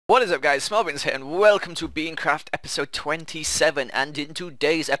What is up guys, Smallishbeans here and welcome to BeanCraft episode 27, and in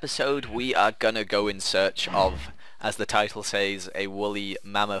today's episode we are gonna go in search of, as the title says, a woolly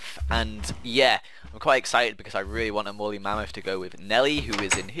mammoth. And yeah, I'm quite excited because I really want a woolly mammoth to go with Nelly, who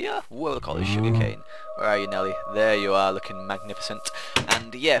is in here. We'll call her sugarcane. Where are you, Nelly? There you are, looking magnificent.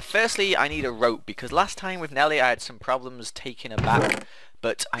 And yeah, firstly I need a rope because last time with Nelly I had some problems taking her back.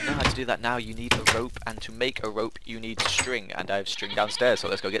 But I know how to do that now. You need a rope, and to make a rope you need string, and I have string downstairs, so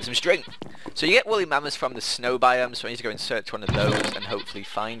let's go get some string. So you get woolly mammoths from the snow biome, so I need to go and search one of those and hopefully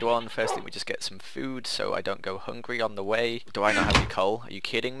find one. Firstly we just get some food so I don't go hungry on the way. Do I not have any coal? Are you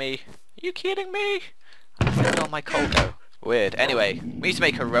kidding me? Are you kidding me? Where did all my coal go? Weird. Anyway, we need to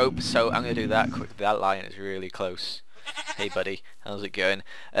make a rope, so I'm going to do that quick. That lion is really close. Hey buddy, how's it going?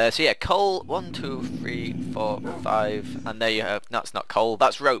 So yeah, coal, 1, 2, 3, 4, 5, and there you have, no, it's not coal,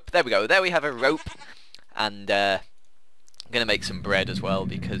 that's rope. There we go, there we have a rope. And I'm gonna make some bread as well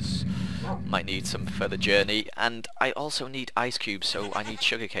because might need some for the journey. And I also need ice cubes, so I need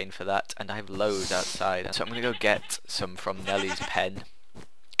sugarcane for that, and I have loads outside. So I'm gonna go get some from Nelly's pen.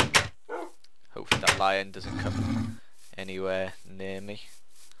 Hopefully that lion doesn't come anywhere near me.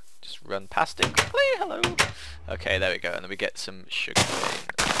 Just run past it quickly, hello. Okay, there we go, and then we get some sugarcane.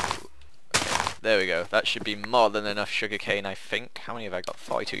 Okay, there we go, that should be more than enough sugarcane, I think. How many have I got?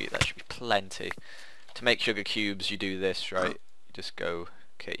 42, that should be plenty. To make sugar cubes you do this, right? You just go,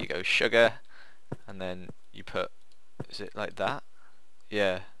 okay, you go sugar, and then you put, is it like that?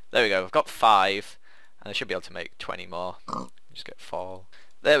 Yeah, there we go, I've got 5, and I should be able to make 20 more. Just get 4.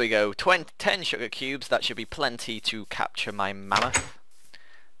 There we go, 10 sugar cubes, that should be plenty to capture my mammoth.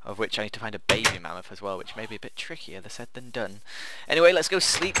 Of which I need to find a baby mammoth as well, which may be a bit trickier said than done. Anyway, let's go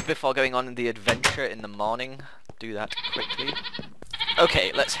sleep before going on the adventure in the morning. Do that quickly.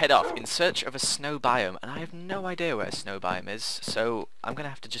 Okay, let's head off in search of a snow biome, and I have no idea where a snow biome is, so I'm gonna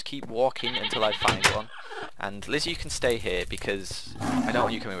have to just keep walking until I find one. And Liz, you can stay here because I don't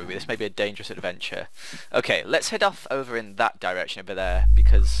want you coming with me. This may be a dangerous adventure. Okay, let's head off over in that direction over there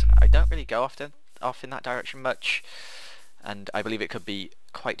because I don't really go off in that direction much, and I believe it could be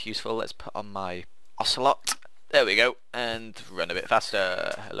quite useful. Let's put on my ocelot. There we go, and run a bit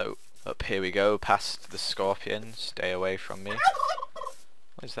faster. Hello. Up here we go, past the scorpion. Stay away from me.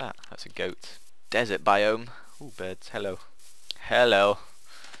 What is that? That's a goat. Desert biome. Ooh, birds. Hello. Hello.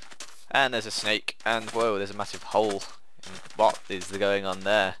 And there's a snake, and whoa, there's a massive hole. What is going on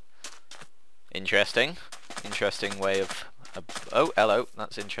there? Interesting. Interesting way of... oh, hello.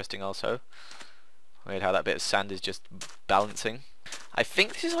 That's interesting also. Weird how that bit of sand is just balancing. I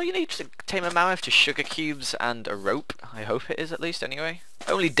think this is all you need to tame a mammoth, just sugar cubes and a rope. I hope it is, at least, anyway.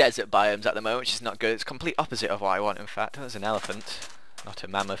 Only desert biomes at the moment, which is not good. It's complete opposite of what I want, in fact. There's an elephant, not a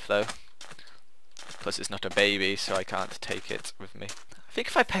mammoth, though. Plus it's not a baby, so I can't take it with me. I think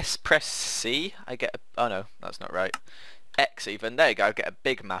if I press C, I get a... oh no, that's not right. X even. There you go, I get a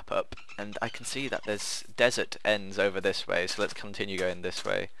big map up, and I can see that there's desert ends over this way, so let's continue going this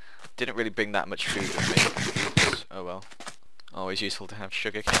way. Didn't really bring that much food with me. Oops. Oh well. Always useful to have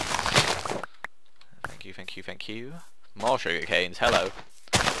sugar canes. Thank you, thank you, thank you. More sugar canes, hello.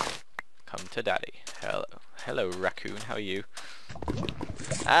 Come to daddy. Hello. Hello, raccoon, how are you?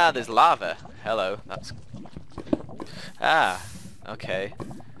 Ah, there's lava. Hello, that's... ah, okay.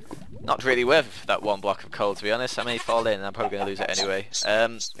 Not really worth that one block of coal, to be honest. I may fall in and I'm probably going to lose it anyway.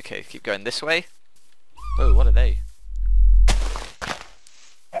 Okay, keep going this way. Whoa, what are they?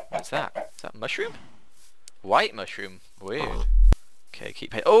 What's that? Is that mushroom? White mushroom. Weird. Okay,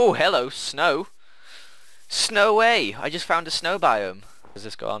 keep heading. Oh, hello, snow. Snow way! I just found a snow biome. What does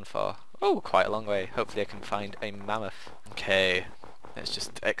this go on for? Oh, quite a long way. Hopefully I can find a mammoth. Okay, let's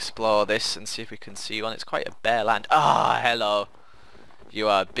just explore this and see if we can see one. It's quite a bare land. Ah, hello. You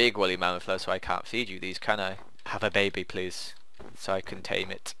are a big woolly mammoth though, so I can't feed you these, can I? Have a baby, please, so I can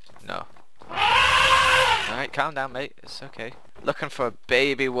tame it. No. Alright, calm down, mate. It's okay. Looking for a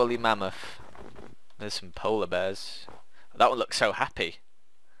baby woolly mammoth. There's some polar bears. That one looks so happy.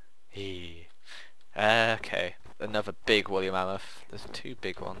 Okay, another big woolly mammoth. There's 2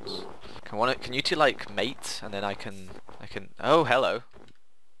 big ones. Can you two like mate, and then I can. Oh, hello.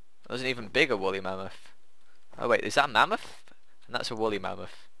 There's an even bigger woolly mammoth. Oh wait, is that a mammoth? And that's a woolly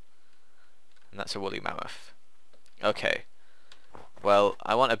mammoth. And that's a woolly mammoth. Okay. Well,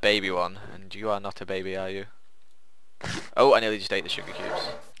 I want a baby one, and you are not a baby, are you? Oh, I nearly just ate the sugar cubes.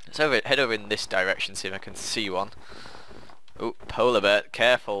 Let's head over in this direction, see if I can see one. Oh, polar bear.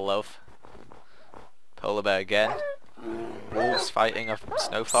 Careful, love. Polar bear again. Wolves fighting a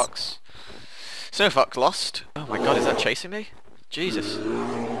snow fox. Snow fox lost. Oh my god, is that chasing me? Jesus.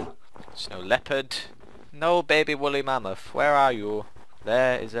 Snow leopard. No baby woolly mammoth. Where are you?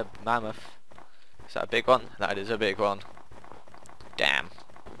 There is a mammoth. Is that a big one? That is a big one. Damn.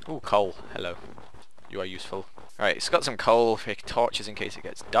 Ooh, coal. Hello. You are useful. Right, it's got some coal for torches in case it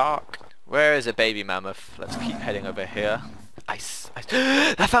gets dark. Where is a baby mammoth? Let's keep heading over here. Ice. I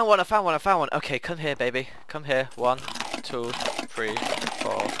found one, I found one, I found one. Okay, come here, baby. Come here. 1, 2, 3,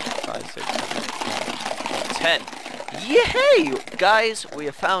 4, 5, 6, 7, 8, 9, 10. Yay! Guys, we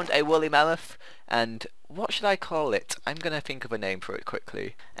have found a woolly mammoth. And what should I call it? I'm going to think of a name for it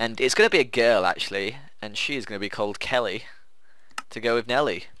quickly. And it's going to be a girl, actually. And she is going to be called Kelly. To go with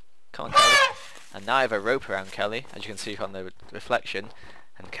Nelly. Come on, Kelly. And now I have a rope around Kelly, as you can see from the reflection.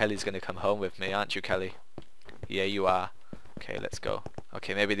 And Kelly's going to come home with me, aren't you, Kelly? Yeah, you are. Okay, let's go.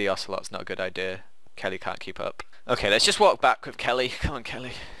 Okay, maybe the ocelot's not a good idea. Kelly can't keep up. Okay, let's just walk back with Kelly. Come on,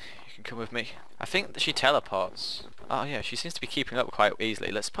 Kelly. You can come with me. I think that she teleports. Oh yeah, she seems to be keeping up quite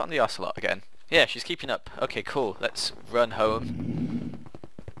easily. Let's put on the ocelot again. Yeah, she's keeping up. Okay, cool. Let's run home.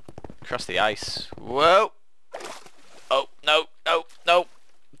 Across the ice. Whoa! Oh, no, no, no!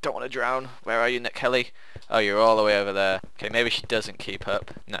 Don't want to drown. Where are you, Nick Kelly? Oh, you're all the way over there. Okay, maybe she doesn't keep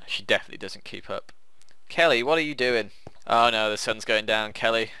up. No, she definitely doesn't keep up. Kelly, what are you doing? Oh no, the sun's going down,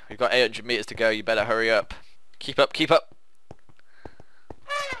 Kelly. We've got 800 meters to go. You better hurry up. Keep up, keep up!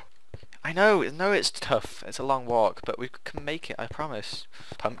 I know it's tough. It's a long walk, but we can make it, I promise.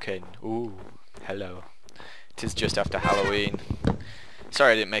 Pumpkin. Ooh, hello. It is just after Halloween.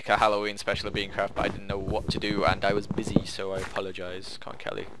 Sorry I didn't make a Halloween special of BeanCraft, but I didn't know what to do and I was busy, so I apologise. Come on,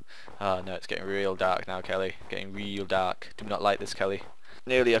 Kelly. Oh no, it's getting real dark now, Kelly. Getting real dark. Do not like this, Kelly.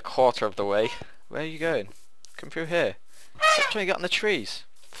 Nearly a quarter of the way. Where are you going? Come through here. Stop trying to get on the trees.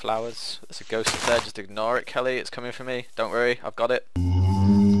 Flowers. There's a ghost up there. Just ignore it, Kelly. It's coming for me. Don't worry. I've got it.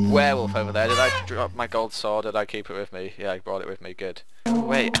 Werewolf over there. Did I drop my gold sword? Did I keep it with me? Yeah, I brought it with me. Good.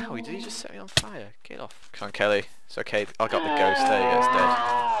 Wait. Ow, did he just set me on fire? Get off. Come on, Kelly. It's okay. I got the ghost. There you go. It's dead.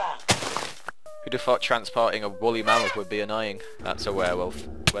 Who'd have thought transporting a woolly mammoth would be annoying? That's a werewolf.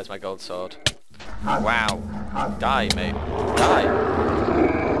 Where's my gold sword? Wow. Die, mate. Die.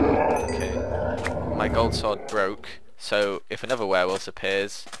 Okay. My gold sword broke. So if another werewolf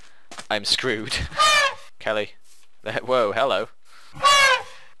appears, I'm screwed. Kelly. Whoa, hello.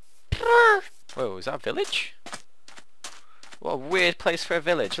 Whoa, is that a village? What a weird place for a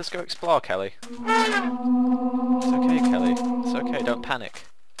village. Let's go explore, Kelly. It's okay, Kelly. It's okay, don't panic.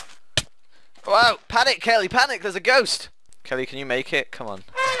 Wow, panic, Kelly, panic, there's a ghost! Kelly, can you make it? Come on.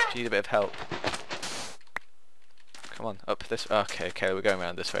 You need a bit of help. Come on, up this... Okay, Kelly, we're going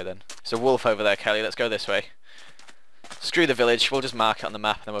around this way then. There's a wolf over there, Kelly, let's go this way. Screw the village, we'll just mark it on the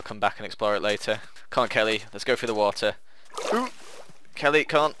map and then we'll come back and explore it later. Come on, Kelly, let's go through the water. Ooh. Kelly,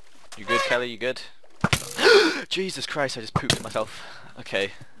 come on. You good, Kelly, you good? Jesus Christ, I just pooped myself.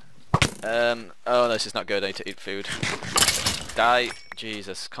 Okay. Oh, this is not good, I need to eat food. Die.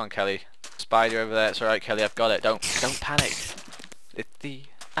 Jesus, come on, Kelly. Spider over there, it's alright, Kelly, I've got it. Don't panic. It's the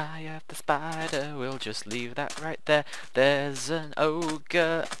eye of the spider, we'll just leave that right there. There's an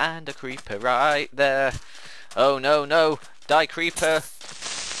ogre and a creeper right there. Oh no, no, die creeper.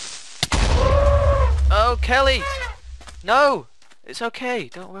 Oh, Kelly! No! It's okay,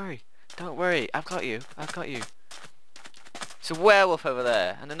 don't worry. Don't worry, I've got you, I've got you. It's a werewolf over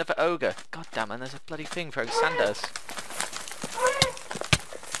there, and another ogre. God damn, and there's a bloody thing throwing sand at us.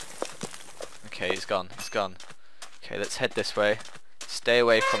 Okay, it's gone, it's gone. Okay, let's head this way. Stay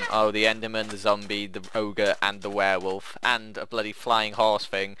away from, oh, the enderman, the zombie, the ogre, and the werewolf, and a bloody flying horse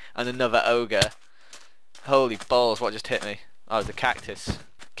thing, and another ogre. Holy balls, what just hit me? Oh, the cactus.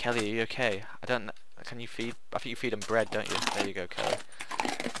 Kelly, are you okay? I don't know. Can you feed? I think you feed them bread, don't you? There you go, Kelly.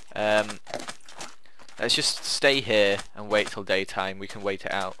 Let's just stay here and wait till daytime. We can wait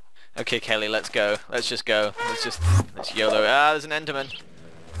it out. Okay, Kelly, let's go. Let's just go. Let's YOLO. Ah, there's an enderman.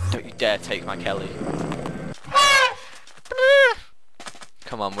 Don't you dare take my Kelly.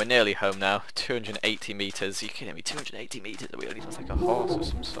 Come on, we're nearly home now. 280 meters. Are you kidding me? 280 meters? Are we only just like a horse or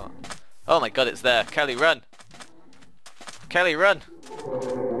some sort? Oh my god, it's there. Kelly, run! Kelly, run!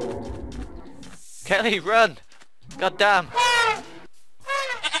 Kelly, run! God damn!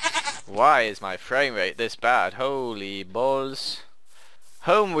 Why is my frame rate this bad? Holy balls.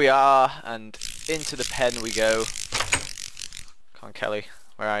 Home we are, and into the pen we go. Come on, Kelly.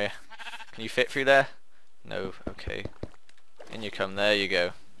 Where are you? Can you fit through there? No. Okay. In you come. There you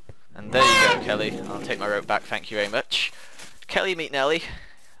go. And there you go, Kelly. I'll take my rope back. Thank you very much. Kelly, meet Nelly.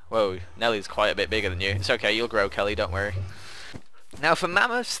 Whoa, Nelly's quite a bit bigger than you. It's okay, you'll grow, Kelly, don't worry. Now for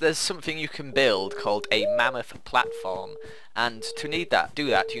mammoths, there's something you can build called a mammoth platform. And to do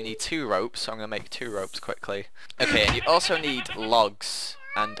that, you need 2 ropes, so I'm going to make 2 ropes quickly. Okay, and you also need logs.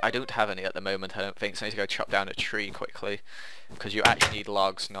 and I don't have any at the moment, I don't think, so I need to go chop down a tree quickly, because you actually need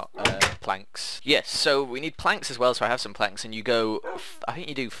logs, not planks. Yes, so we need planks as well, so I have some planks, and you go, I think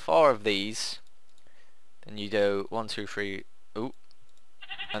you do 4 of these, then you do 1, 2, 3, ooh,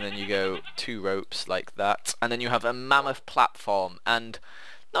 and then you go 2 ropes like that, and then you have a mammoth platform, and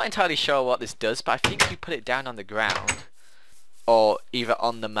not entirely sure what this does, but I think you put it down on the ground, or either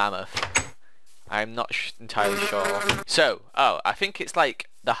on the mammoth. I'm not entirely sure. So, oh, I think it's like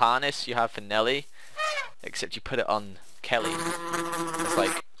the harness you have for Nelly, except you put it on Kelly. It's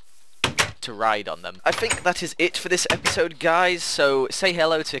like to ride on them. I think that is it for this episode, guys. So say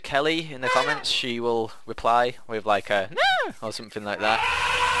hello to Kelly in the comments. She will reply with like a no or something like that.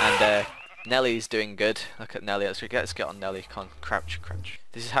 And Nelly's doing good. Look at Nelly. Let's get on Nelly. Come on, crouch.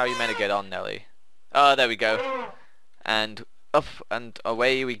 This is how you're meant to get on Nelly. Oh, there we go. And up and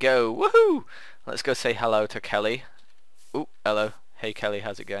away we go. Woohoo! Let's go say hello to Kelly. Ooh, hello. Hey Kelly,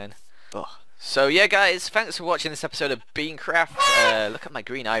 how's it going? Oh. So yeah guys, thanks for watching this episode of BeanCraft. Look at my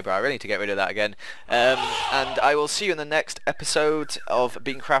green eyebrow, I really need to get rid of that again. And I will see you in the next episode of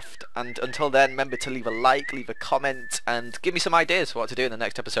BeanCraft, and until then remember to leave a like, leave a comment, and give me some ideas for what to do in the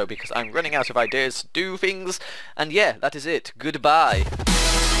next episode, because I'm running out of ideas to do things. And yeah, that is it. Goodbye.